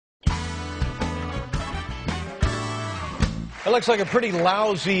It looks like a pretty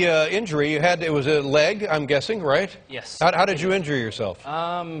lousy injury. It was a leg, I'm guessing, right? Yes. How did you injure yourself?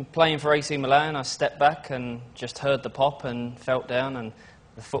 Playing for AC Milan, I stepped back and just heard the pop and fell down, and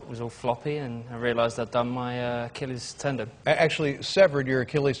the foot was all floppy, and I realised I'd done my Achilles tendon. Actually severed your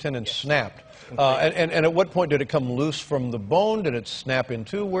Achilles tendon, yes. Snapped. And at what point did it come loose from the bone? Did it snap in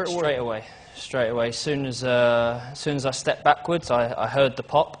two? Straight away. As soon as I stepped backwards, I heard the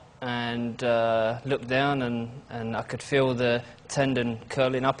pop and looked down, and I could feel the tendon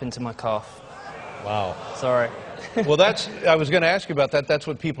curling up into my calf. Wow. Sorry. Well, I was going to ask you about that. That's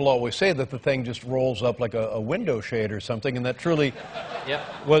what people always say, that the thing just rolls up like a window shade or something, and that truly yep.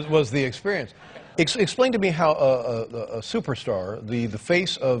 was the experience. Explain to me how a superstar, the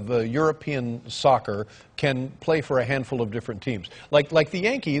face of European soccer, can play for a handful of different teams. Like the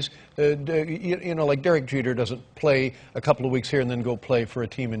Yankees, you know, like Derek Jeter doesn't play a couple of weeks here and then go play for a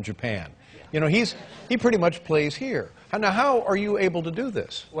team in Japan. You know, he pretty much plays here. Now, how are you able to do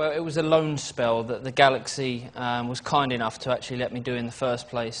this? Well, it was a loan spell that the Galaxy was kind enough to actually let me do in the first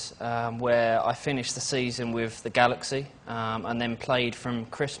place, where I finished the season with the Galaxy and then played from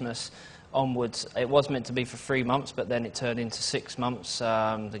Christmas onwards. It was meant to be for 3 months, but then it turned into 6 months.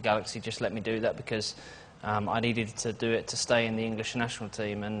 The Galaxy just let me do that because I needed to do it to stay in the English national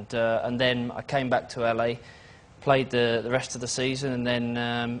team. And then I came back to LA, played the rest of the season, and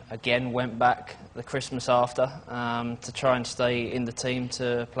then again went back the Christmas after to try and stay in the team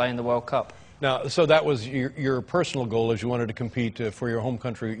to play in the World Cup. Now, so that was your personal goal, as you wanted to compete for your home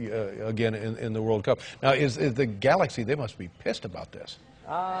country again in the World Cup. Now, is the Galaxy, they must be pissed about this.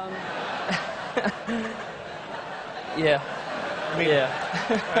 Yeah. I mean, yeah.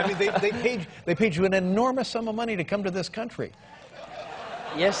 I mean, they paid you an enormous sum of money to come to this country.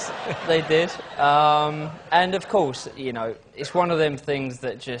 Yes, they did. And of course, you know, it's one of them things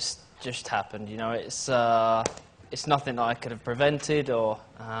that just happened. You know, it's nothing that I could have prevented, or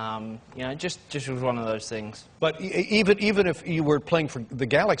you know, just was one of those things. But even if you were playing for the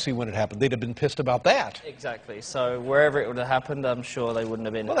Galaxy when it happened, they'd have been pissed about that. Exactly. So wherever it would have happened, I'm sure they wouldn't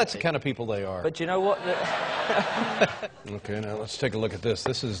have been. Well, that's the kind of people they are. But you know what? Okay, now let's take a look at this.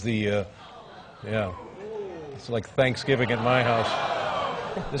 This is the, yeah, it's like Thanksgiving at my house.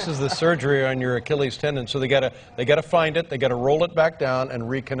 This is the surgery on your Achilles tendon. So they gotta find it, they gotta roll it back down and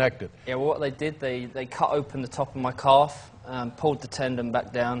reconnect it. Yeah, well, what they did, they cut open the top of my calf, pulled the tendon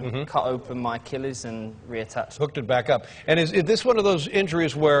back down, cut open my Achilles and reattached. Hooked it back up. And is this one of those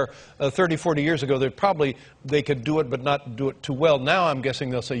injuries where 30, 40 years ago they could do it but not do it too well? Now I'm guessing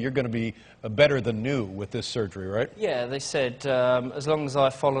they'll say you're going to be better than new with this surgery, right? Yeah, they said as long as I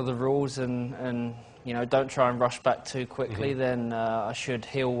follow the rules and you know, don't try and rush back too quickly, then I should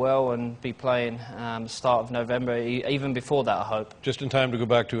heal well and be playing the start of November, even before that, I hope. Just in time to go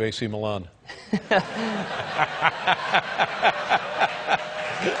back to AC Milan.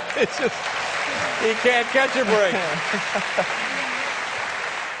 It's just, you can't catch a break.